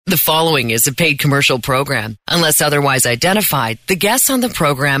The following is a paid commercial program. Unless otherwise identified, the guests on the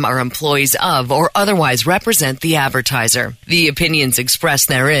program are employees of or otherwise represent the advertiser. The opinions expressed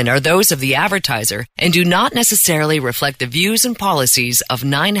therein are those of the advertiser and do not necessarily reflect the views and policies of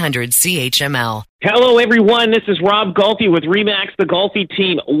 900 CHML. Hello, everyone. This is Rob Golfi with Remax, the Golfi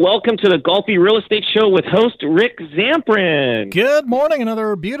Team. Welcome to the Golfi Real Estate Show with host Rick Zamprin. Good morning.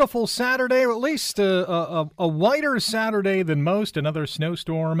 Another beautiful Saturday, or at least a whiter Saturday than most. Another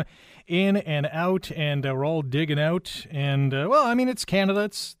snowstorm in and out, and we're all digging out. And, it's Canada.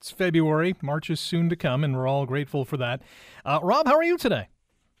 It's February. March is soon to come, and we're all grateful for that. Rob, how are you today?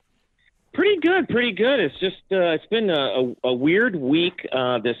 Pretty good. It's just it's been a weird week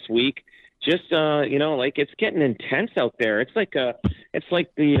this week. Just it's getting intense out there. It's like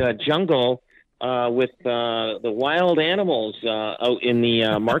the jungle with the wild animals out in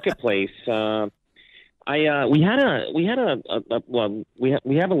the marketplace. We have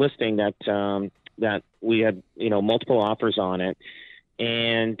a listing that we had multiple offers on it,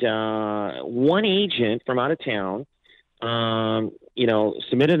 and one agent from out of town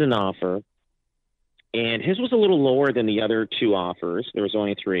submitted an offer, and his was a little lower than the other two offers. There was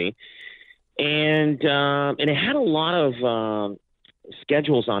only three. And it had a lot of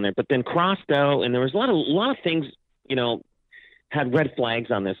schedules on it, but then crossed out, and there was a lot of things, had red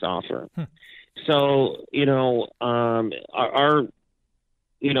flags on this offer. So, when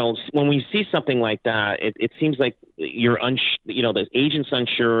we see something like that, it seems like the agent's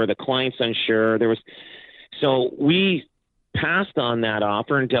unsure, the client's unsure. So we passed on that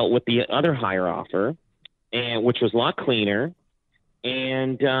offer and dealt with the other higher offer, and which was a lot cleaner,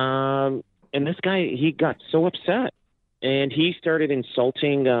 and this guy, he got so upset, and he started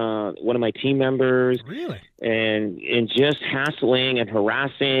insulting one of my team members. Really? And just hassling and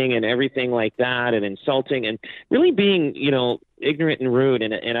harassing and everything like that, and insulting and really being, ignorant and rude.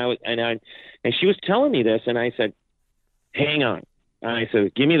 And she was telling me this, and I said, "Hang on." I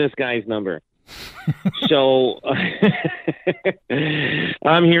said, "Give me this guy's number." So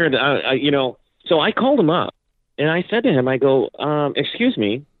I'm here. So I called him up, and I said to him, I go, "Excuse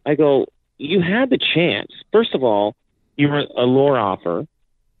me." I go, "You had the chance. First of all, you were a lower offer.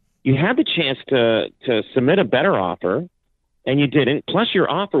 You had the chance to submit a better offer, and you didn't. Plus, your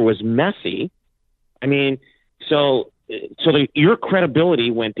offer was messy. I mean, so your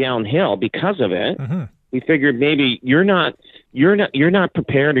credibility went downhill because of it. Mm-hmm. We figured maybe you're not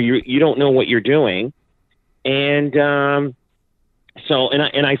prepared, or you don't know what you're doing." And I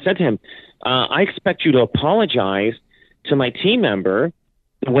said to him, "I expect you to apologize to my team member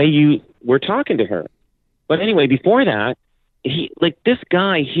the way you were talking to her." But anyway, before that, this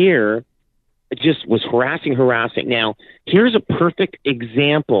guy here just was harassing. Now, here's a perfect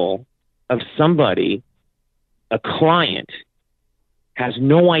example of somebody, a client, has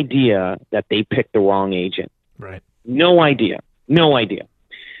no idea that they picked the wrong agent. Right. No idea. And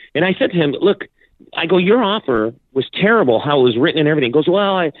I said to him, "Look," I go, "your offer was terrible, how it was written and everything." He goes,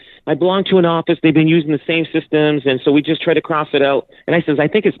 "Well, I belong to an office. They've been using the same systems, and so we just try to cross it out." And I says, "I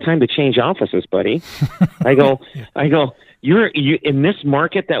think it's time to change offices, buddy." I go, you in this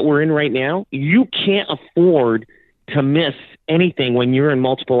market that we're in right now, you can't afford to miss anything when you're in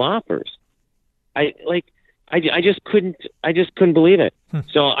multiple offers. I just couldn't believe it.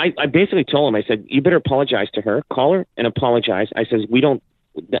 So I basically told him, I said, "You better apologize to her. Call her and apologize." I says,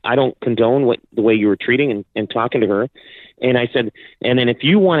 I don't condone the way you were treating and talking to her. And I said, and then if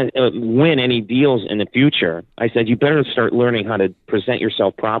you want to win any deals in the future, I said, you better start learning how to present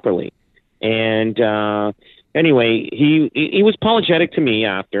yourself properly. And anyway, he was apologetic to me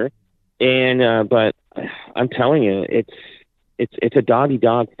after. And but I'm telling you, it's a dog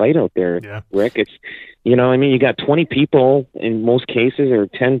fight out there, yeah. Rick. It's, you got 20 people in most cases, or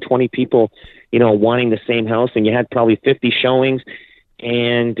 10, 20 people, wanting the same house, and you had probably 50 showings.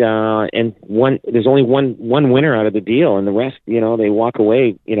 And there's only one winner out of the deal, and the rest, they walk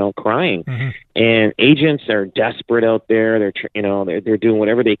away, crying. Mm-hmm. And agents are desperate out there. They're doing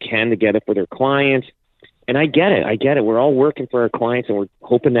whatever they can to get it for their clients. And I get it. We're all working for our clients, and we're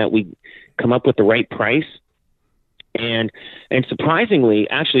hoping that we come up with the right price. And surprisingly,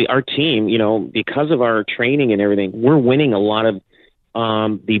 actually, our team, because of our training and everything, we're winning a lot of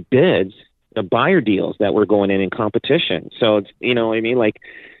the bids, the buyer deals that we're going in competition. So it's, what I mean?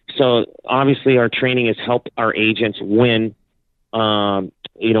 So obviously our training has helped our agents win, when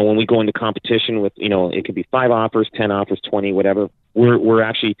we go into competition with, it could be 5 offers, 10 offers, 20, whatever. Our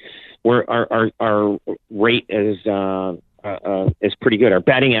rate is pretty good. Our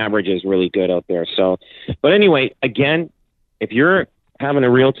batting average is really good out there. So, but anyway, again, if you're having a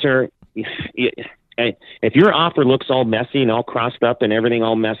realtor, If your offer looks all messy and all crossed up and everything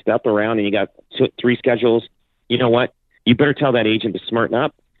all messed up around, and you got 3 schedules, you know what? You better tell that agent to smarten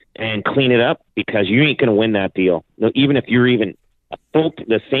up and clean it up, because you ain't going to win that deal. No, even if you're even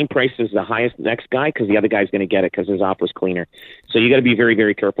the same price as the highest next guy, because the other guy's going to get it because his offer's cleaner. So you got to be very,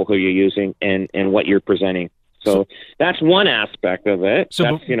 very careful who you're using and what you're presenting. So that's one aspect of it.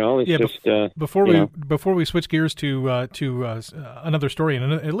 So before we switch gears to another story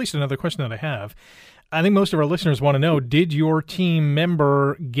and at least another question that I have, I think most of our listeners want to know: did your team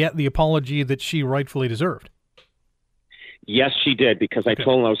member get the apology that she rightfully deserved? Yes, she did, because I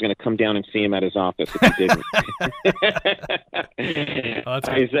told him I was going to come down and see him at his office if he didn't.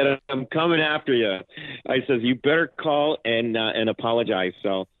 I said, I'm coming after you. I says, you better call and apologize.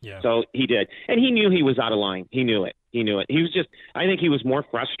 So he did. And he knew he was out of line. He knew it. He was just, I think he was more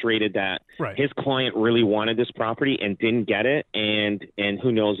frustrated that his client really wanted this property and didn't get it. And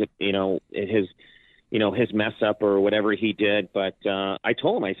who knows if, his mess up or whatever he did. But I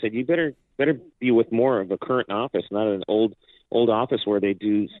told him, I said, you better be with more of a current office, not an old office where they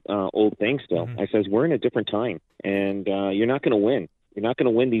do old things still. I says, we're in a different time, and you're not going to win. You're not going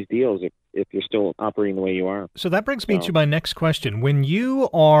to win these deals if you're still operating the way you are. So that brings me to my next question. When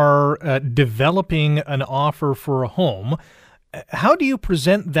you are developing an offer for a home, how do you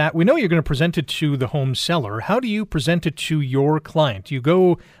present that? We know you're going to present it to the home seller. How do you present it to your client? Do you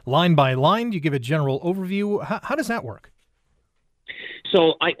go line by line? Do you give a general overview? How does that work?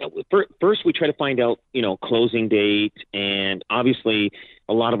 So first we try to find out, closing date, and obviously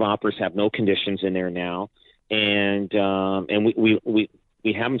a lot of offers have no conditions in there now, and we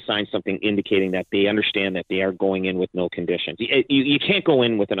have them sign something indicating that they understand that they are going in with no conditions. You can't go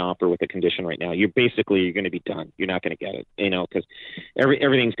in with an offer with a condition right now. You're going to be done. You're not going to get it, because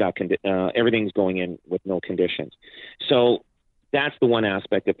everything's going in with no conditions. So that's the one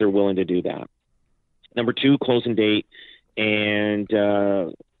aspect, if they're willing to do that. Number 2, closing date. And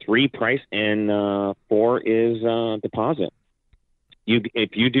 3, price, and 4 is deposit.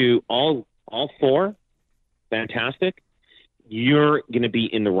 If you do all 4, fantastic. You're going to be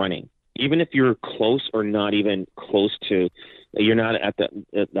in the running, even if you're close or not even close to. You're not at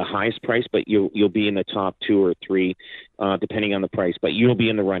the highest price, but you'll be in the top 2 or 3, depending on the price. But you'll be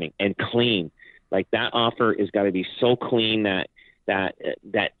in the running, and clean. Like, that offer has got to be so clean that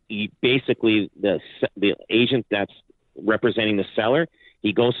you basically the agent that's representing the seller,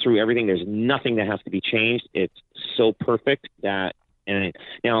 he goes through everything. There's nothing that has to be changed. It's so perfect that. And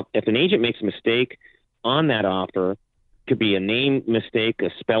now, if an agent makes a mistake on that offer, could be a name mistake, a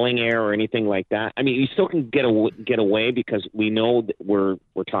spelling error, or anything like that. I mean, you still can get away, because we know that we're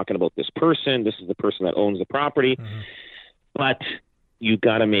talking about this person. This is the person that owns the property, but you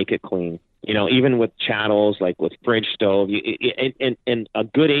got to make it clean. Even with chattels, like with fridge stove, and a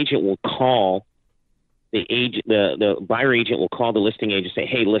good agent will call. The buyer agent will call the listing agent and say,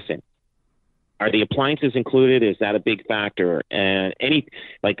 hey, listen, are the appliances included? Is that a big factor? And any,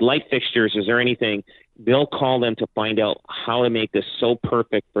 like, light fixtures, is there anything? They'll call them to find out how to make this so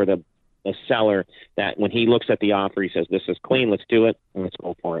perfect for the seller that when he looks at the offer, he says, this is clean, let's do it, and let's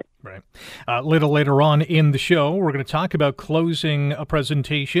go for it. Right. A little later on in the show, we're going to talk about closing a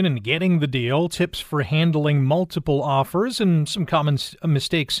presentation and getting the deal, tips for handling multiple offers, and some common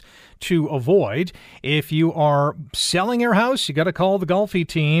mistakes to avoid. If you are selling your house, you got to call the Golfi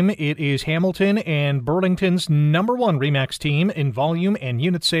team. It is Hamilton and Burlington's #1 RE/MAX team in volume and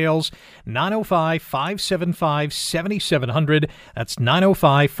unit sales. 905-575-7700. That's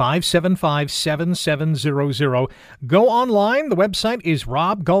 905-575-7700. Go online. The website is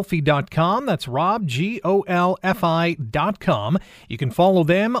robgolfi.com. That's Rob, Golfi.com. You can follow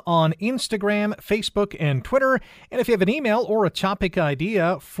them on Instagram, Facebook, and Twitter. And if you have an email or a topic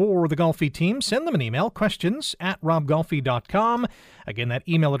idea for the Golfi team, send them an email, questions@robgolfi.com. Again, that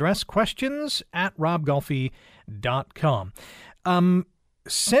email address, questions@robgolfi.com.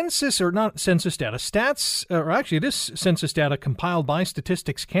 Census, or not census data, stats, or actually it is census data compiled by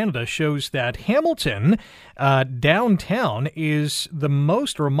Statistics Canada, shows that Hamilton downtown is the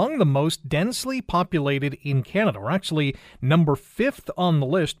most, or among the most densely populated in Canada. We're actually number 5th on the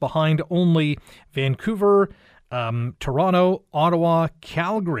list, behind only Vancouver, Toronto, Ottawa,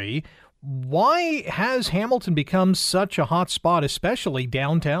 Calgary. Why has Hamilton become such a hot spot, especially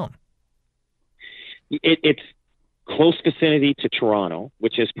downtown? It's close vicinity to Toronto,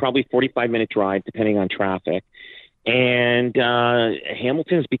 which is probably 45-minute drive, depending on traffic. And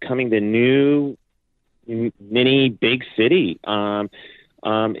Hamilton is becoming the new mini big city.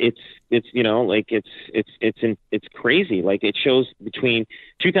 It's crazy. Like, it shows between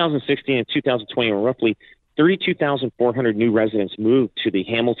 2016 and 2020, roughly 32,400 new residents moved to the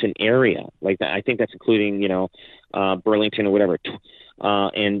Hamilton area. Like that, I think that's including, Burlington or whatever,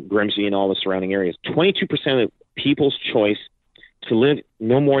 and Grimsby and all the surrounding areas. 22% of people's choice to live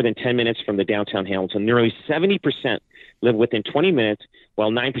no more than 10 minutes from the downtown Hamilton. Nearly 70% live within 20 minutes,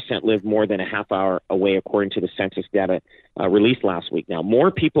 while 9% live more than a half hour away, according to the census data released last week. Now, more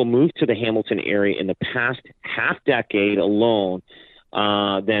people moved to the Hamilton area in the past half decade alone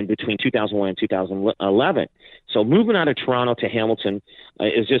than between 2001 and 2011. So moving out of Toronto to Hamilton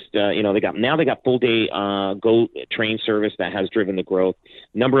is just, they got full day GO train service that has driven the growth.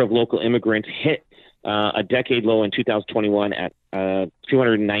 Number of local immigrants hit a decade low in 2021 at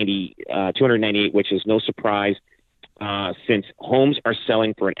 298, which is no surprise since homes are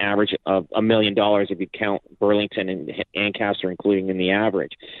selling for an average of $1 million if you count Burlington and Ancaster, including in the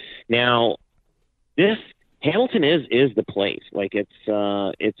average. Now, Hamilton is the place. Like it's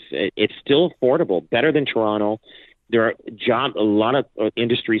still affordable, better than Toronto. There are a lot of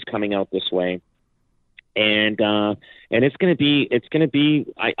industries coming out this way, and it's going to be.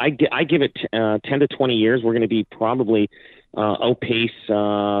 I give it 10 to 20 years. We're going to be probably outpace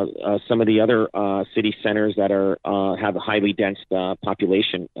some of the other city centers that have a highly dense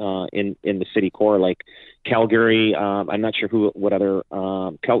population in the city core, like Calgary. I'm not sure what other.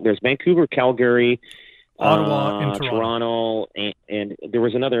 There's Vancouver, Calgary. Ottawa and Toronto, and there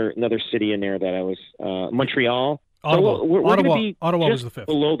was another city in there that I was Montreal. Ottawa. So we're going to be Ottawa just was the fifth.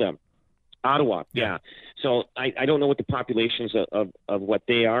 below them. Ottawa, yeah. So I don't know what the populations of what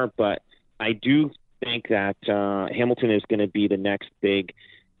they are, but I do think that Hamilton is going to be the next big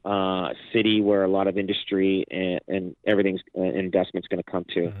city where a lot of industry and everything's investment's going to come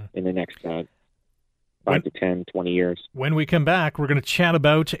to in the next 5 to 10, 20 years. When we come back, we're going to chat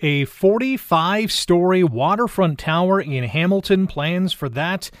about a 45-story waterfront tower in Hamilton. Plans for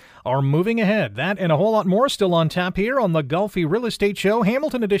that are moving ahead. That and a whole lot more still on tap here on the Golfi Real Estate Show,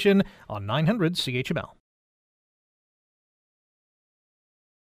 Hamilton edition on 900 CHML.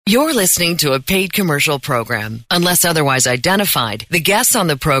 You're listening to a paid commercial program. Unless otherwise identified, the guests on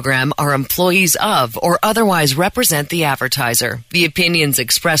the program are employees of or otherwise represent the advertiser. The opinions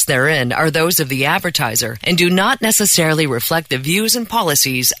expressed therein are those of the advertiser and do not necessarily reflect the views and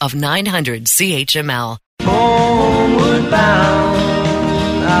policies of 900 CHML. Homeward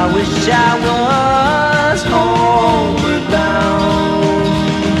bound, I wish I was homeward bound.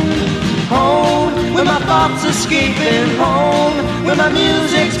 Home, where my thoughts escaping, home where my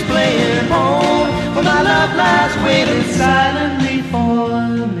music's playing, home where my love lies waiting silently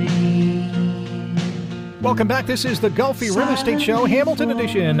for me. Welcome back. This is the Golfi Real Estate Show, Hamilton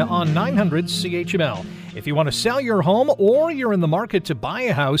edition on 900 CHML. If you want to sell your home or you're in the market to buy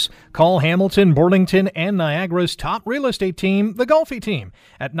a house, call Hamilton, Burlington, and Niagara's top real estate team, the Golfi Team,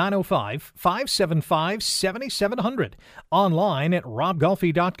 at 905-575-7700. Online at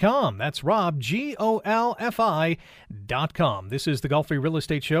robgolfi.com. That's Rob, Golfi.com. This is the Golfi Real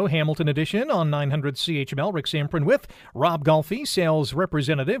Estate Show, Hamilton edition on 900 CHML. Rick Samprin with Rob Golfi, sales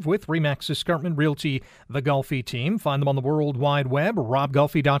representative with RE/MAX Escarpment Realty, the Golfi Team. Find them on the World Wide Web,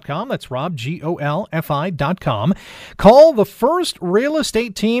 robgolfi.com. That's Rob, Golfi.com. Call the first real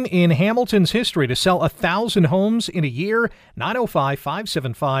estate team in Hamilton's history to sell 1,000 homes in a year,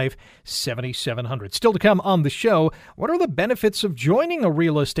 905-575-7700. Still to come on the show, what are the benefits of joining a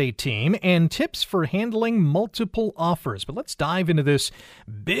real estate team and tips for handling multiple offers? But let's dive into this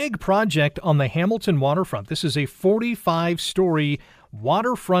big project on the Hamilton waterfront. This is a 45-story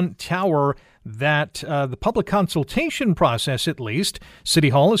waterfront tower that the public consultation process, at least, City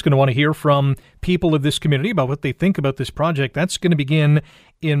Hall is going to want to hear from people of this community about what they think about this project. That's going to begin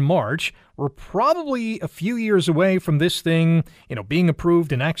in March. We're probably a few years away from this thing, being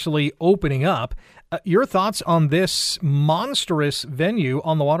approved and actually opening up. Your thoughts on this monstrous venue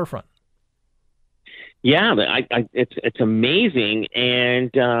on the waterfront? Yeah, it's amazing.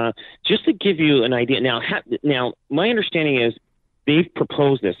 And just to give you an idea, now my understanding is they've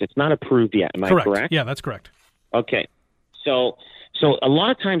proposed this. It's not approved yet. Am I correct? Yeah, that's correct. Okay. So a lot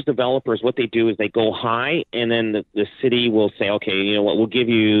of times developers, what they do is they go high, and then the city will say, okay, you know what, we'll give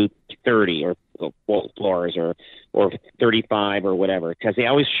you 30 or floors or 35 or whatever, because they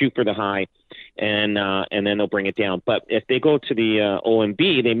always shoot for the high, and then they'll bring it down. But if they go to the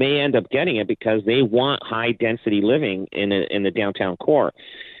OMB, they may end up getting it because they want high density living in the downtown core.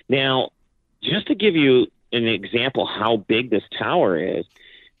 Now, just to give you an example how big this tower is,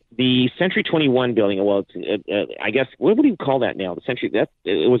 the Century 21 building. Well, I guess what would you call that now? The Century.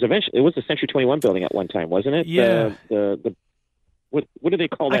 It was the Century 21 building at one time, wasn't it? Yeah. What do they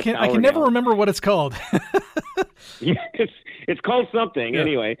call that I tower can never now? remember what it's called. Yeah, it's called something Yeah.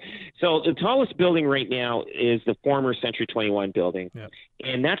 anyway. So the tallest building right now is the former Century 21 building, Yeah.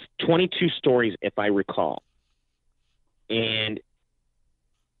 and that's 22 stories, if I recall. And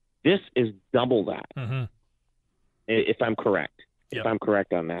this is double that, Mm-hmm. if I'm correct. Yep. If I'm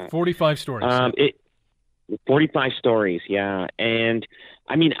correct on that. 45 stories. It 45 stories, yeah. And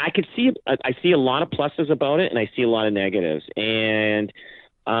I mean, I see a lot of pluses about it, and I see a lot of negatives. And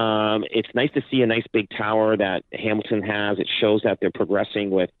it's nice to see a nice big tower that Hamilton has. It shows that they're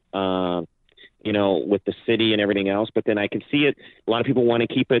progressing with, with the city and everything else. But then I can see it. A lot of people want to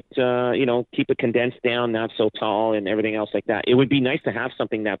keep it, keep it condensed down, not so tall, and everything else like that. It would be nice to have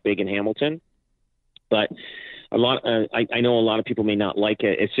something that big in Hamilton, but I know a lot of people may not like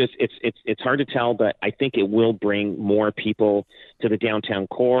it. It's just it's hard to tell, but I think it will bring more people to the downtown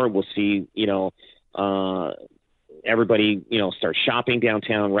core. We'll see, everybody, start shopping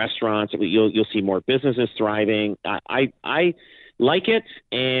downtown, restaurants. You'll see more businesses thriving. I like it,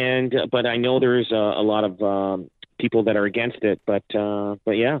 but I know there's a lot of people that are against it. But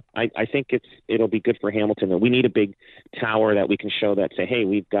yeah, I think it'll be good for Hamilton. We need a big tower that we can show that say, hey,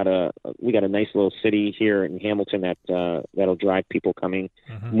 we got a nice little city here in Hamilton that'll drive people coming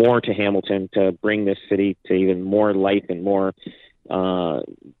more to Hamilton to bring this city to even more life and more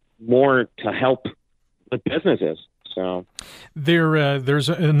to help with businesses. So there's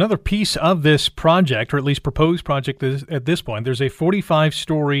another piece of this project, or at least proposed project at this point. There's a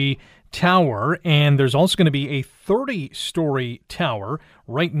 45-story tower, and there's also going to be a 30-story tower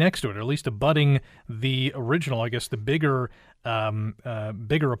right next to it, or at least abutting the original, I guess, the bigger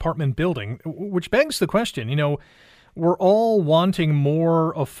apartment building, which begs the question, we're all wanting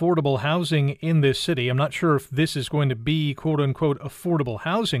more affordable housing in this city. I'm not sure if this is going to be quote-unquote affordable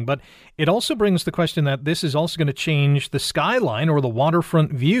housing, but it also brings the question that this is also going to change the skyline or the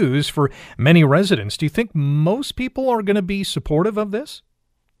waterfront views for many residents. Do you think most people are going to be supportive of this?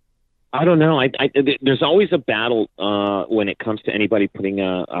 I don't know. There's always a battle when it comes to anybody putting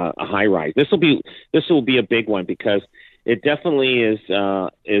a high rise. This will be a big one because it definitely is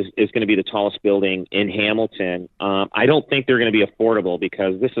going to be the tallest building in Hamilton. I don't think they're going to be affordable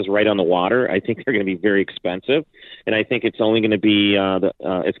because this is right on the water. I think they're going to be very expensive, and I think it's only going to be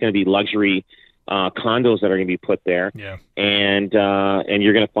it's going to be luxury condos that are going to be put there. Yeah. And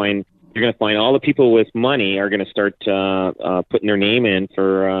you're going to find all the people with money are going to start putting their name in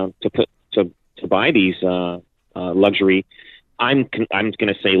for to buy these luxury. I'm going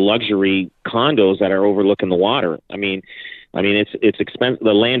to say luxury condos that are overlooking the water. I mean it's expensive.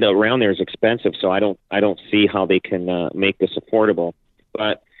 The land around there is expensive, so I don't see how they can make this affordable.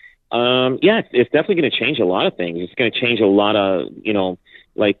 But it's definitely going to change a lot of things. It's going to change a lot of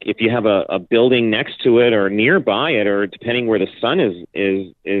like if you have a building next to it or nearby it, or depending where the sun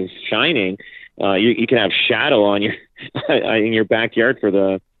is shining, you can have shadow on your in your backyard for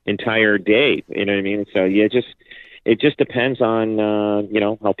the entire day. You know what I mean? So it just depends on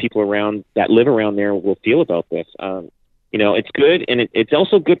how people that live around there will feel about this. It's good, and it's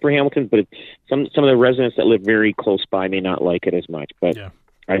also good for Hamilton, but some of the residents that live very close by may not like it as much. But yeah.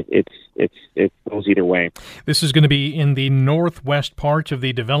 It goes either way. This is going to be in the northwest part of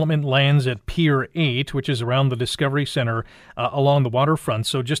the development lands at Pier 8, which is around the Discovery Center along the waterfront.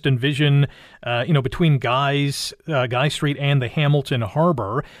 So just envision, between Guy Street and the Hamilton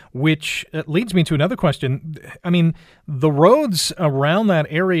Harbor, which leads me to another question. I mean, the roads around that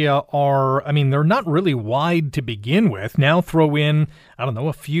area they're not really wide to begin with. Now throw in,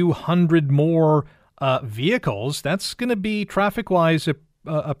 a few hundred more vehicles. That's going to be traffic-wise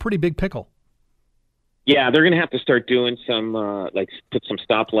a pretty big pickle. Yeah, they're going to have to start doing some put some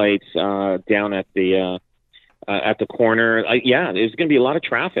stoplights down at the corner. There's going to be a lot of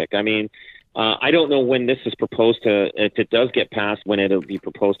traffic. I mean, I don't know when this is proposed to. If it does get passed, when it'll be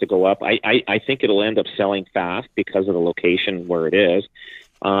proposed to go up. I think it'll end up selling fast because of the location where it is,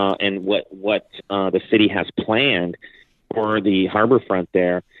 and what the city has planned for the harbor front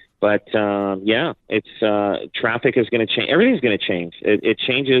there. But it's traffic is going to change. Everything's going to change. It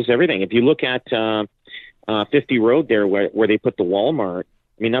changes everything. If you look at 50 Road there, where they put the Walmart.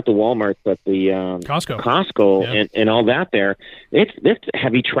 I mean, not the Walmart, but the Costco, yeah. and all that there. It's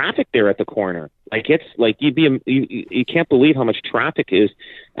heavy traffic there at the corner. Like it's like you can't believe how much traffic is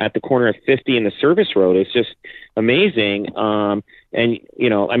at the corner of 50 and the Service Road. It's just amazing. And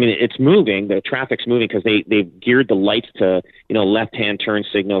it's moving. The traffic's moving because they've geared the lights to left-hand turn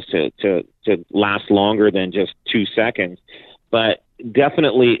signals to last longer than just 2 seconds. But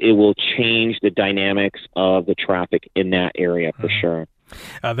definitely, it will change the dynamics of the traffic in that area for sure.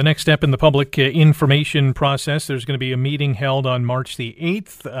 The next step in the public information process, there's going to be a meeting held on March the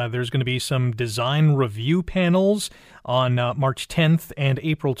 8th. There's going to be some design review panels on March 10th and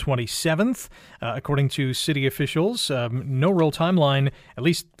April 27th, according to city officials. No real timeline, at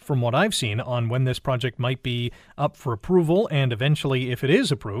least from what I've seen, on when this project might be up for approval and eventually, if it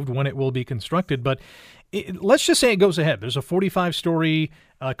is approved, when it will be constructed. But let's just say it goes ahead. There's a 45-story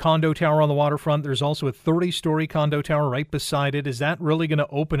condo tower on the waterfront. There's also a 30-story condo tower right beside it. Is that really going to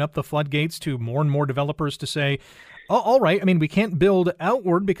open up the floodgates to more and more developers to say, oh, all right, I mean, we can't build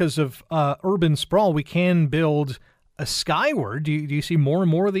outward because of urban sprawl. We can build a skyward. Do you see more and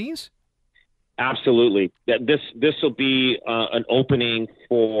more of these? Absolutely. This will be an opening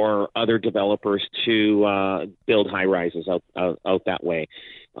for other developers to build high rises out that way.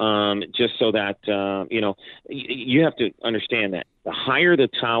 Just so that, you have to understand that the higher the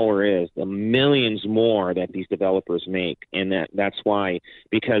tower is, the millions more that these developers make. And that's why,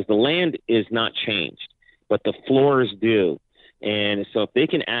 because the land is not changed, but the floors do. And so if they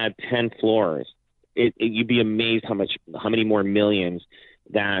can add 10 floors, you'd be amazed how many more millions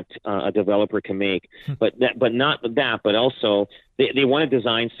that a developer can make. But also they want to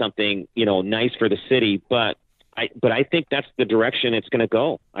design something, nice for the city, but I think that's the direction it's going to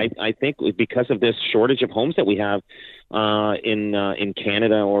go. I think because of this shortage of homes that we have in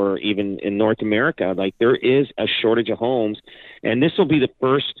Canada or even in North America, like there is a shortage of homes, and this will be the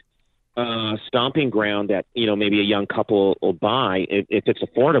first stomping ground that maybe a young couple will buy if it's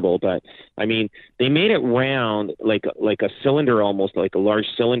affordable. But I mean, they made it round like a cylinder, almost like a large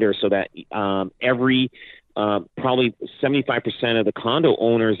cylinder, so that every probably 75% of the condo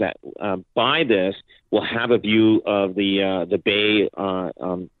owners that buy this will have a view of the bay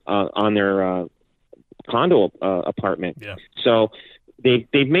on their condo apartment. Yeah. So they've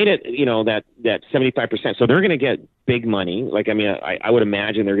made it that 75%. So they're going to get big money. Like, I mean, I would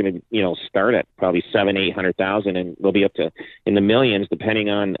imagine they're going to start at probably $700,000-800,000, and they'll be up to in the millions depending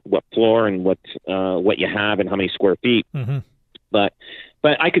on what floor and what you have and how many square feet. Mm-hmm. But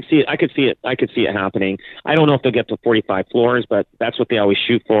I could see it happening. I don't know if they'll get to 45 floors, but that's what they always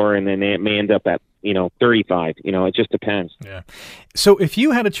shoot for, and then it may end up at 35. It just depends. Yeah. So if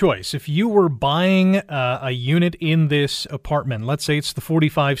you had a choice, if you were buying a unit in this apartment, let's say it's the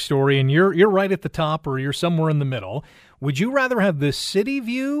 45-story, and you're right at the top or you're somewhere in the middle, would you rather have the city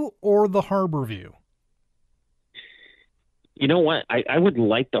view or the harbor view? You know what? I would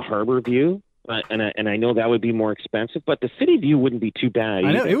like the harbor view. And I know that would be more expensive, but the city view wouldn't be too bad.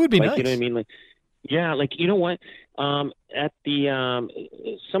 I know, it would be nice. You know what I mean? You know what? At the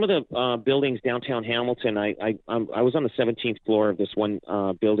some of the buildings downtown Hamilton, I was on the 17th floor of this one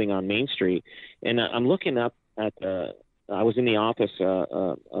building on Main Street, and I'm looking up at I was in the office,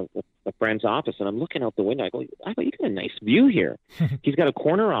 a friend's office, and I'm looking out the window. I go, you got a nice view here. He's got a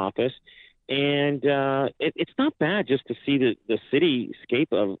corner office. And it's not bad just to see the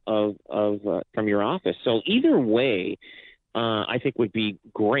cityscape of from your office. So either way, I think would be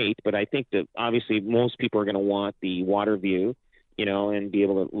great. But I think that obviously most people are going to want the water view, and be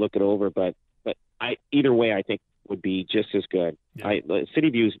able to look it over. But either way, I think would be just as good. Yeah. The city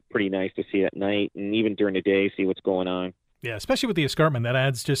view is pretty nice to see at night, and even during the day, see what's going on. Yeah, especially with the escarpment, that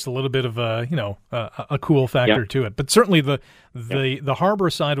adds just a little bit of a cool factor to it. But certainly the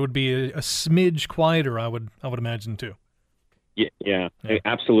harbor side would be a smidge quieter, I would imagine too. Yeah,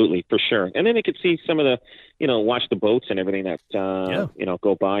 absolutely, for sure. And then they could see some of the, watch the boats and everything that go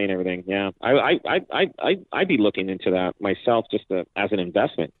by and everything. Yeah, I'd be looking into that myself just as an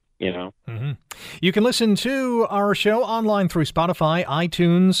investment. Mm-hmm. You can listen to our show online through Spotify,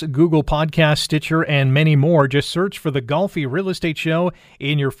 iTunes, Google Podcasts, Stitcher, and many more. Just search for the Golfi Real Estate Show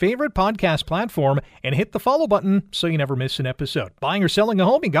in your favorite podcast platform and hit the follow button so you never miss an episode. Buying or selling a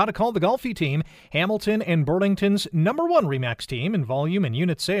home, you got to call the Golfi Team, Hamilton and Burlington's #1 RE/MAX team in volume and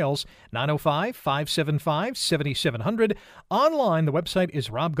unit sales, 905-575-7700. Online, the website is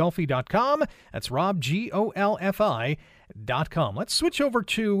robgolfi.com. That's Rob, Golfi.com. Let's switch over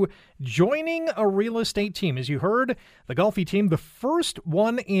to joining a real estate team. As you heard, the Golfi Team, the first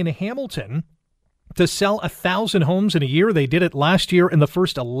one in Hamilton to sell 1,000 homes in a year. They did it last year in the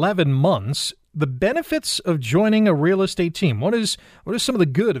first 11 months. The benefits of joining a real estate team. What is some of the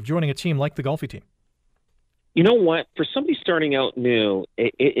good of joining a team like the Golfi Team? You know what? For somebody starting out new,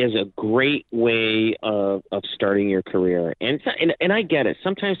 it is a great way of starting your career. And I get it.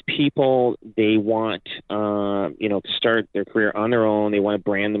 Sometimes people, they want, to start their career on their own. They want to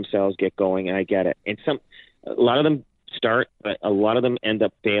brand themselves, get going, and I get it. And a lot of them start, but a lot of them end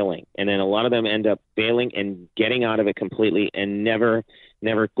up failing. And then a lot of them end up failing and getting out of it completely and never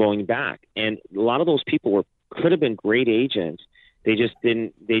going back. And a lot of those people could have been great agents They just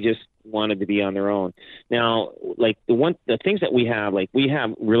didn't. They just wanted to be on their own. Now, like the things that we have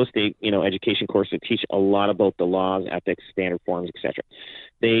real estate, education courses that teach a lot about the laws, ethics, standard forms, etc.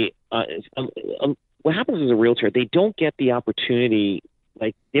 What happens as a realtor, they don't get the opportunity,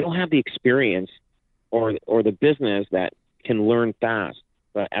 like they don't have the experience or the business that can learn fast.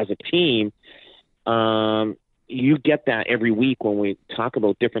 But as a team, you get that every week when we talk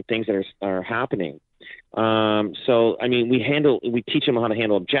about different things that are happening. So, I mean, we teach them how to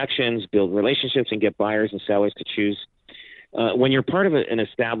handle objections, build relationships, and get buyers and sellers to choose. When you're part of an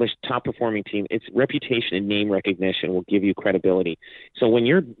established top-performing team, its reputation and name recognition will give you credibility. So when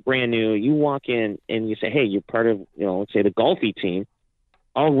you're brand new, you walk in and you say, hey, you're part of, let's say the Golfi team,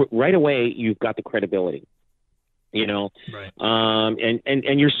 right away you've got the credibility. Right. And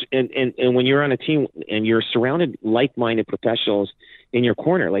when you're on a team and you're surrounded like-minded professionals in your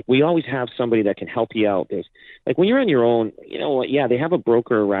corner, like we always have somebody that can help you out. There's like when you're on your own, they have a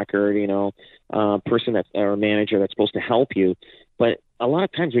broker record, person or a manager that's supposed to help you. But a lot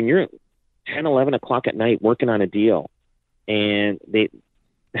of times when you're 10, 11 o'clock at night working on a deal and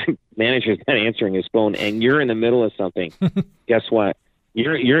manager's not answering his phone and you're in the middle of something, guess what?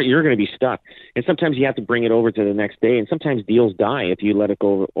 You're going to be stuck. And sometimes you have to bring it over to the next day. And sometimes deals die if you let it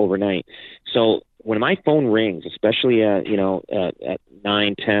go overnight. So when my phone rings, especially at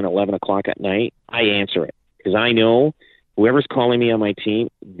 9, 10, 11 o'clock at night, I answer it because I know whoever's calling me on my team,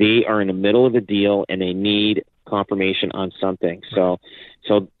 they are in the middle of a deal and they need confirmation on something. So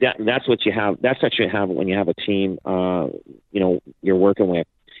that's what you have. That's what you have when you have a team, you're working with.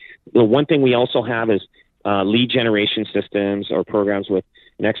 The one thing we also have is lead generation systems or programs with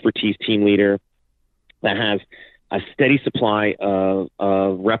an expertise team leader that has a steady supply of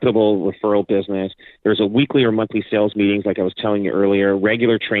reputable referral business. There's a weekly or monthly sales meetings, like I was telling you earlier,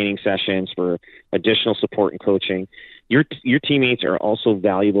 regular training sessions for additional support and coaching. Your teammates are also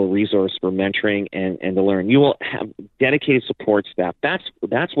valuable resource for mentoring and to learn. You will have dedicated support staff. That's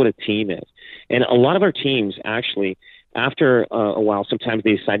what a team is. And a lot of our teams actually, after a while, sometimes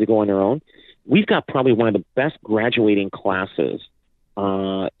they decide to go on their own. We've got probably one of the best graduating classes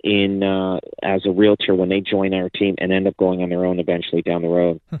as a realtor when they join our team and end up going on their own eventually down the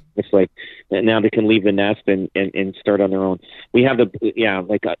road. It's like now they can leave the nest and start on their own. We have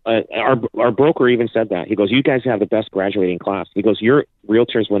our broker even said that. He goes, you guys have the best graduating class. He goes, your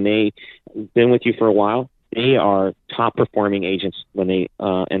realtors, when they been with you for a while, they are top performing agents when they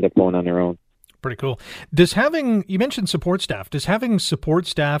end up going on their own. Pretty cool. You mentioned support staff. Does having support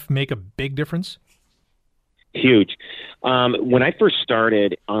staff make a big difference? Huge. When I first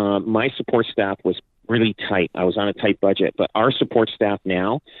started, my support staff was really tight. I was on a tight budget, but our support staff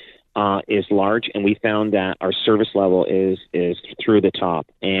now is large, and we found that our service level is through the top.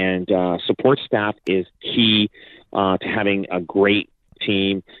 And support staff is key to having a great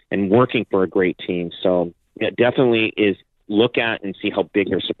team and working for a great team. So it definitely is look at and see how big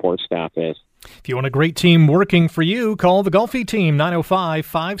your support staff is. If you want a great team working for you, call the Golfi Team,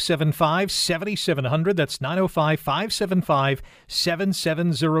 905-575-7700. That's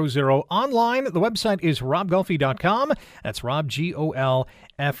 905-575-7700. Online, the website is robgolfi.com. That's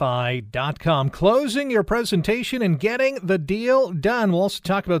robgolfi.com. Closing your presentation and getting the deal done. We'll also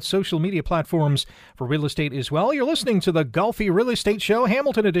talk about social media platforms for real estate as well. You're listening to the Golfi Real Estate Show,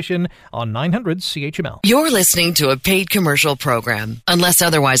 Hamilton Edition, on 900 CHML. You're listening to a paid commercial program. Unless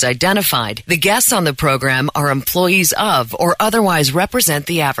otherwise identified, the guests on the program are employees of or otherwise represent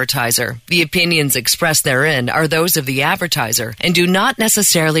the advertiser. The opinions expressed therein are those of the advertiser and do not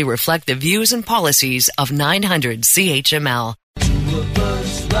necessarily reflect the views and policies of 900 CHML. Two of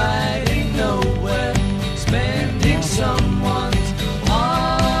us riding nowhere, spending someone's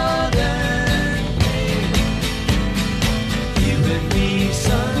hard-earned day. You and me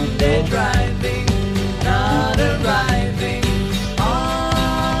Sunday driving, not arriving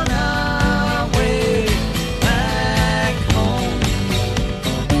on our way back home.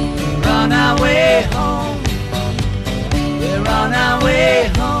 We're on our way home. We're on our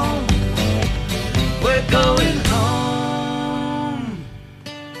way home. We're going home.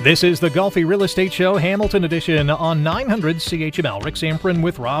 This is the Golfi Real Estate Show, Hamilton Edition, on 900 CHML. Rick Samprin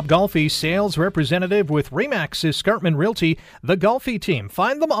with Rob Golfi, sales representative with RE/MAX Escarpment Realty, the Golfi Team.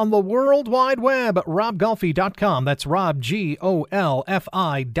 Find them on the World Wide Web at robgolfi.com. That's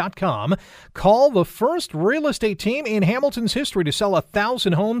robgolfi.com. Call the first real estate team in Hamilton's history to sell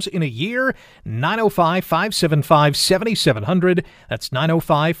 1,000 homes in a year, 905-575-7700. That's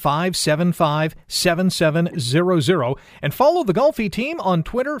 905-575-7700. And follow the Golfi Team on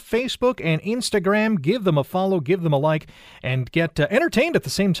Twitter Twitter, Facebook, and Instagram. Give them a follow, give them a like, and get entertained at the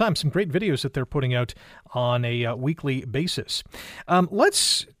same time. Some great videos that they're putting out on a weekly basis.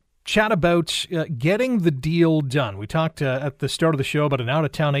 Let's chat about getting the deal done. We talked at the start of the show about an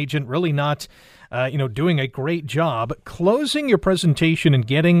out-of-town agent really not doing a great job. Closing your presentation and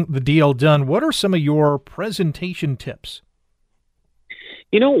getting the deal done, what are some of your presentation tips?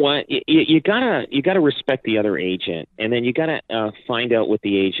 You know what? You gotta respect the other agent, and then you gotta find out with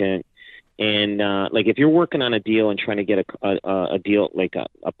the agent. And like if you're working on a deal and trying to get a deal like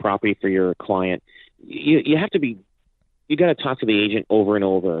a property for your client, you have to be. You got to talk to the agent over and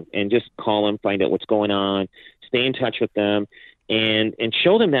over, and just call them, find out what's going on, stay in touch with them, and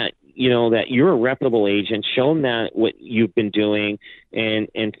show them that that you're a reputable agent. Show them that what you've been doing,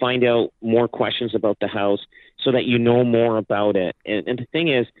 and find out more questions about the house so that you know more about it. And the thing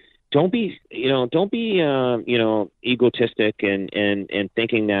is, don't be egotistic and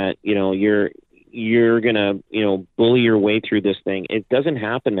thinking that you're gonna bully your way through this thing. It doesn't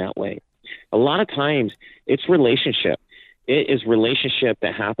happen that way. A lot of times, it's relationship. It is relationship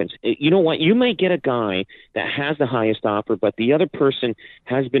that happens. You know what? You might get a guy that has the highest offer, but the other person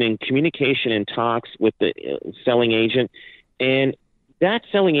has been in communication and talks with the selling agent, and that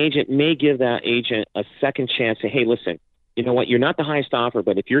selling agent may give that agent a second chance. Say, hey, listen, you know what? You're not the highest offer,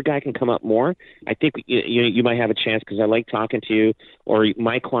 but if your guy can come up more, I think you might have a chance because I like talking to you, or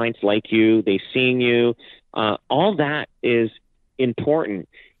my clients like you. They've seen you. All that is important.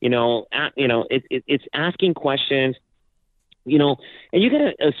 It's asking questions. And you got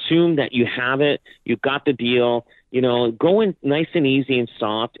to assume that you have it, you got the deal, go in nice and easy and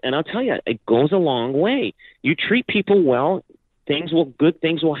soft. And I'll tell you, it goes a long way. You treat people well, good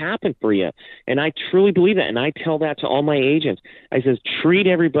things will happen for you. And I truly believe that. And I tell that to all my agents. I says, treat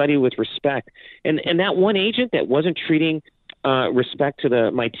everybody with respect. And that one agent that wasn't treating respect to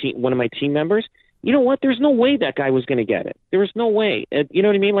one of my team members, you know what? There's no way that guy was going to get it. There was no way. You know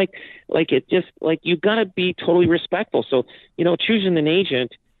what I mean? Like it just you got to be totally respectful. So, choosing an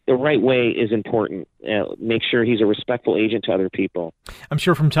agent the right way is important. Make sure he's a respectful agent to other people. I'm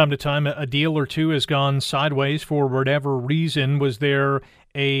sure from time to time a deal or two has gone sideways for whatever reason. Was there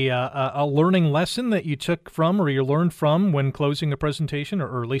a learning lesson that you took from or you learned from when closing a presentation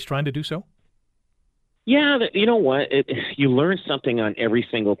or at least trying to do so? Yeah, you know what? You learn something on every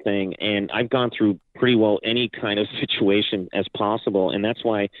single thing, and I've gone through pretty well any kind of situation as possible, and that's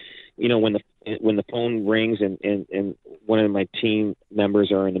why, when the phone rings and one of my team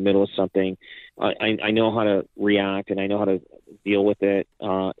members are in the middle of something, I know how to react and I know how to deal with it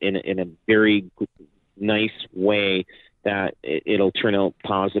in a very nice way that it'll turn out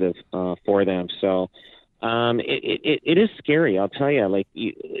positive for them. So. It is scary, I'll tell you. Like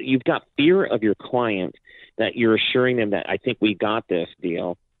you've got fear of your client that you're assuring them that I think we got this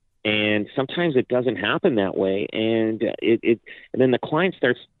deal, and sometimes it doesn't happen that way, and and then the client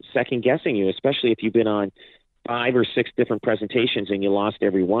starts second guessing you, especially if you've been on 5 or 6 different presentations and you lost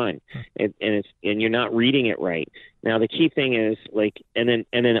every one, and you're not reading it right. Now the key thing is and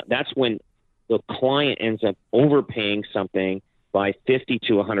then that's when the client ends up overpaying something by $50,000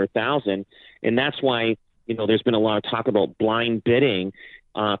 to $100,000, and that's why. There's been a lot of talk about blind bidding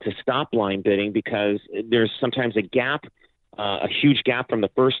to stop blind bidding because there's sometimes a gap, a huge gap from the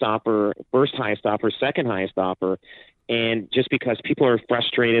first highest offer, second highest offer. And just because people are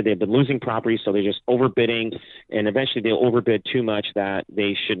frustrated, they've been losing property, so they're just overbidding, and eventually they'll overbid too much that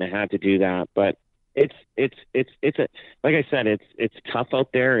they shouldn't have had to do that. But it's like I said, it's tough out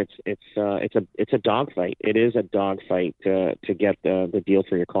there. It's a dogfight. It is a dogfight to get the deal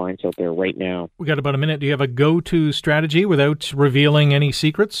for your clients out there right now. We got about a minute. Do you have a go-to strategy without revealing any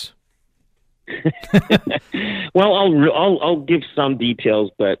secrets? Well, I'll give some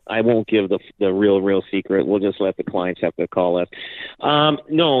details, but I won't give the real secret. We'll just let the clients have to call us.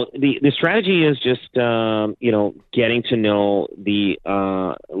 No, the strategy is just getting to know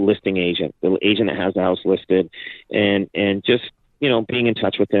the listing agent, the agent that has the house listed, and just being in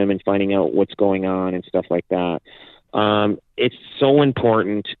touch with them and finding out what's going on and stuff like that. It's so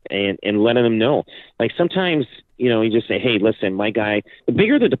important, and letting them know. Like sometimes, you just say, hey, listen, my guy, the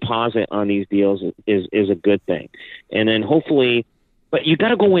bigger the deposit on these deals is a good thing. And then hopefully, but you got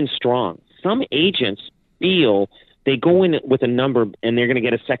to go in strong. Some agents feel they go in with a number and they're going to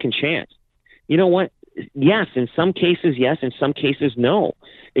get a second chance. You know what? Yes, in some cases, yes. In some cases, no.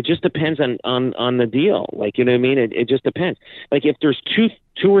 It just depends on the deal. Like, you know what I mean? It just depends. Like if there's two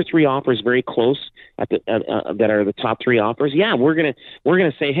or three offers very close that are the top 3 offers, yeah, we're gonna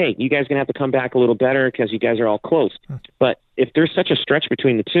say, hey, you guys gonna have to come back a little better because you guys are all close. But if there's such a stretch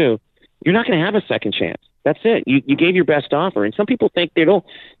between the two, you're not gonna have a second chance. That's it. You gave your best offer. And some people think they don't,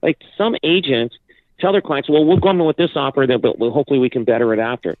 like some agents tell their clients, well, we'll go in with this offer, but hopefully we can better it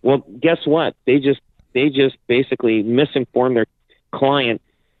after. Well, guess what? They just basically misinform their client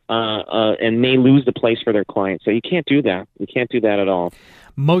and may lose the place for their client. So you can't do that. You can't do that at all.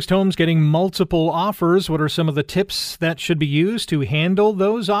 Most homes getting multiple offers. What are some of the tips that should be used to handle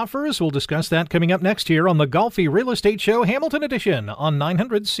those offers? We'll discuss that coming up next here on the Golfi Real Estate Show, Hamilton Edition on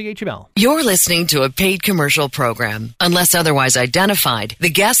 900 CHML. You're listening to a paid commercial program. Unless otherwise identified, the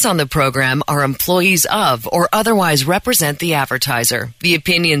guests on the program are employees of or otherwise represent the advertiser. The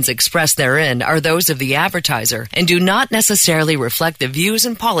opinions expressed therein are those of the advertiser and do not necessarily reflect the views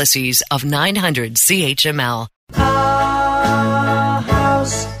and policies of 900 CHML. Our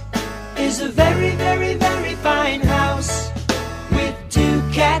house is a very, very, very fine house with 2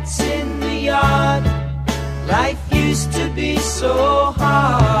 cats in the yard. Life used to be so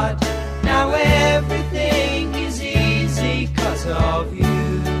hard. Now everything is easy 'cause of you.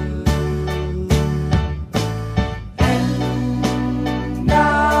 And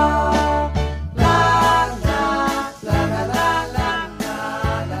now, la, la, la, la, la, la, la,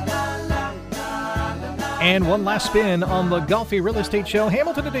 la, la, la, la. And one last spin on the Golfi Real Estate Show,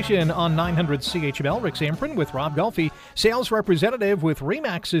 Hamilton Edition on 900 CHML. Rick Zamprin with Rob Golfi, sales representative with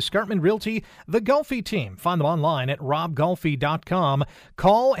RE/MAX Escarpment Realty, the Golfi Team. Find them online at robgolfi.com.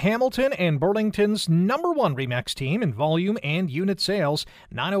 Call Hamilton and Burlington's #1 RE/MAX team in volume and unit sales,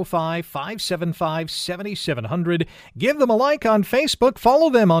 905-575-7700. Give them a like on Facebook. Follow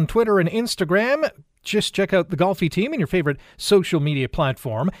them on Twitter and Instagram. Just check out the Golfi Team in your favorite social media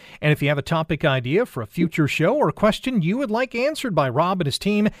platform. And if you have a topic idea for a future show or a question you would like answered by Rob and his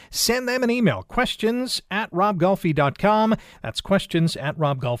team, send them an email, questions@robgolfi.com. That's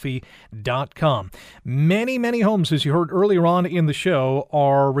questions@robgolfi.com. Many, many homes, as you heard earlier on in the show,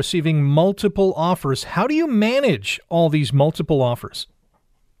 are receiving multiple offers. How do you manage all these multiple offers?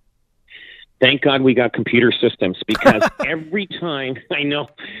 Thank God we got computer systems, because every time I know,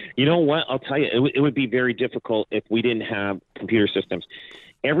 you know what, I'll tell you, it would be very difficult if we didn't have computer systems.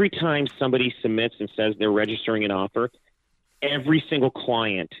 Every time somebody submits and says they're registering an offer, every single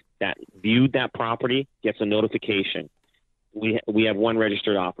client that viewed that property gets a notification. We have 1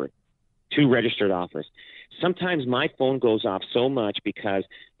 registered offer, 2 registered offers. Sometimes my phone goes off so much because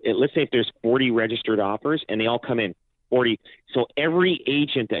let's say if there's 40 registered offers and they all come in, 40. So every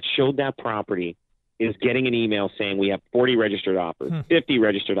agent that showed that property is getting an email saying we have 40 registered offers, 50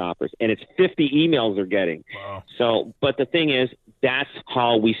 registered offers, and it's 50 emails they're getting. Wow. So, but the thing is, that's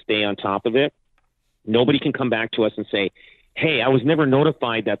how we stay on top of it. Nobody can come back to us and say, hey, I was never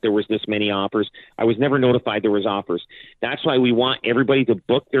notified that there was this many offers. I was never notified there was offers. That's why we want everybody to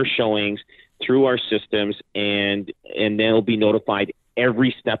book their showings through our systems, and they'll be notified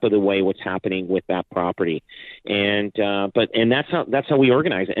every step of the way what's happening with that property. And that's how we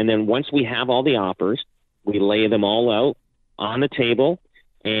organize it. And then once we have all the offers, we lay them all out on the table,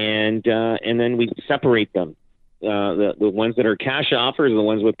 and then we separate them. The ones that are cash offers and the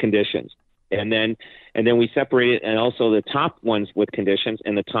ones with conditions. And then we separate it, and also the top ones with conditions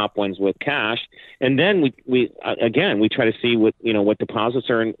and the top ones with cash. And then we try to see what deposits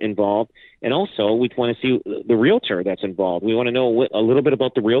are involved, and also we want to see the realtor that's involved. We want to know a little bit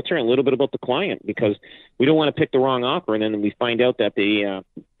about the realtor and a little bit about the client, because we don't want to pick the wrong offer and then we find out that they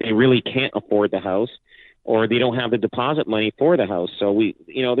really can't afford the house, or they don't have the deposit money for the house. So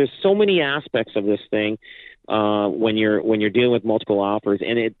there's so many aspects of this thing. When you're dealing with multiple offers,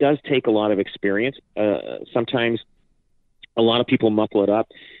 and it does take a lot of experience. Sometimes a lot of people muffle it up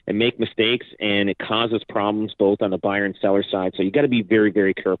and make mistakes, and it causes problems both on the buyer and seller side. So you got to be very,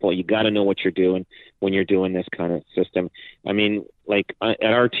 very careful. You got to know what you're doing when you're doing this kind of system. I mean, like at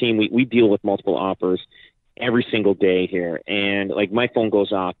our team, we deal with multiple offers every single day here, and like my phone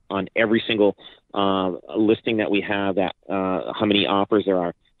goes off on every single listing that we have, that how many offers there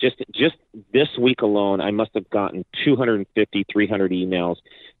are. Just this week alone, I must have gotten 250, 300 emails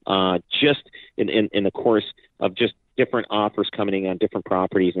just in the course of just different offers coming in on different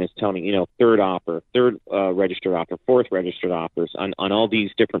properties. And it's telling me, third registered offer, 4th registered offers on all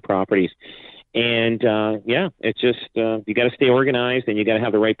these different properties. And it's just you got to stay organized, and you got to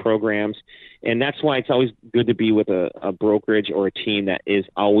have the right programs. And that's why it's always good to be with a brokerage or a team that is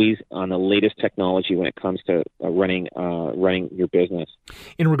always on the latest technology when it comes to running your business.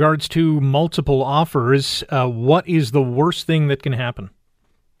 In regards to multiple offers, what is the worst thing that can happen?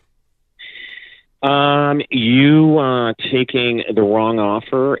 You taking the wrong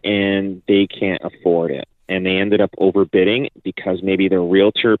offer and they can't afford it. and they ended up overbidding because maybe their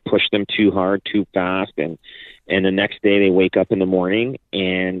realtor pushed them too hard, too fast, and the next day they wake up in the morning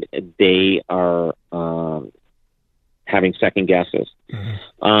and they are having second guesses.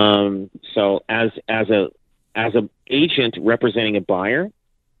 Mm-hmm. So as a agent representing a buyer,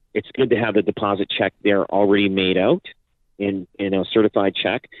 it's good to have the deposit check there already made out in a certified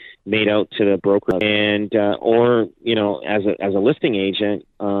check made out to the broker, and or as a listing agent,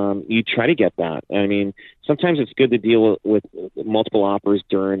 you try to get that. I mean, sometimes it's good to deal with multiple offers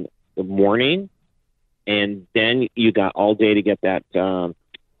during the morning, and then you got all day to get that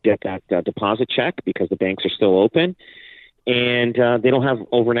deposit check because the banks are still open. And they don't have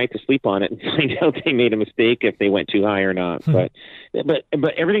overnight to sleep on it and find out they made a mistake if they went too high or not. But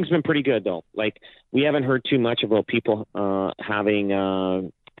everything's been pretty good though. Like, we haven't heard too much about people having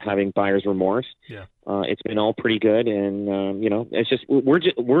buyer's remorse. Yeah. It's been all pretty good, and it's just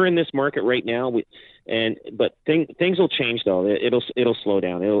we're in this market right now. But things will change though. It'll slow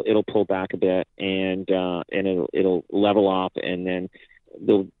down. It'll pull back a bit, and it'll level off, and then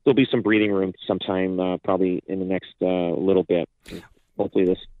there'll be some breathing room sometime, probably in the next little bit. Hopefully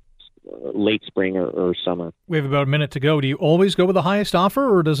this late spring or summer. We have about a minute to go. Do you always go with the highest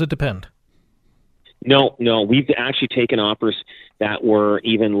offer, or does it depend? No. We've actually taken offers that were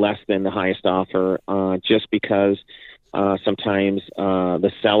even less than the highest offer, just because sometimes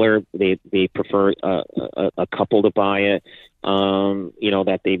the seller, they prefer a couple to buy it,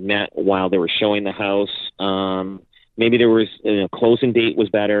 that they met while they were showing the house. Maybe there was closing date was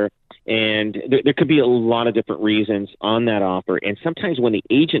better, and there could be a lot of different reasons on that offer. And sometimes when the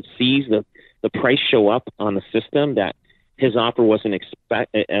agent sees the price show up on the system that his offer wasn't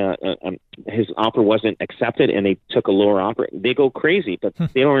accepted, and they took a lower offer, they go crazy. But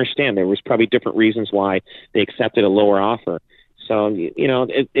they don't understand there was probably different reasons why they accepted a lower offer. So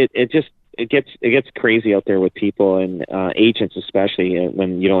it gets crazy out there with people, and agents especially,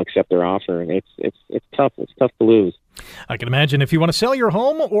 when you don't accept their offer. And it's tough. It's tough to lose. I can imagine. If you want to sell your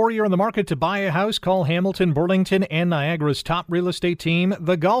home or you're in the market to buy a house, call Hamilton, Burlington, and Niagara's top real estate team,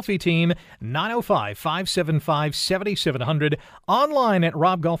 the Golfi Team, 905-575-7700. Online at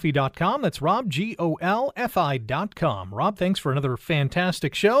robgolfi.com. That's Rob, Golfi.com. Rob, thanks for another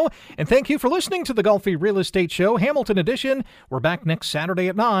fantastic show. And thank you for listening to the Golfi Real Estate Show, Hamilton Edition. We're back next Saturday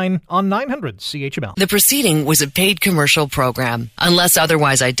at 9 on 900 CHML. The proceeding was a paid commercial program. Unless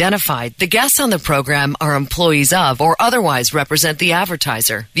otherwise identified, the guests on the program are employees of or otherwise represent the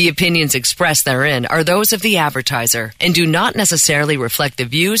advertiser. The opinions expressed therein are those of the advertiser and do not necessarily reflect the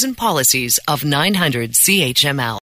views and policies of 900 CHML.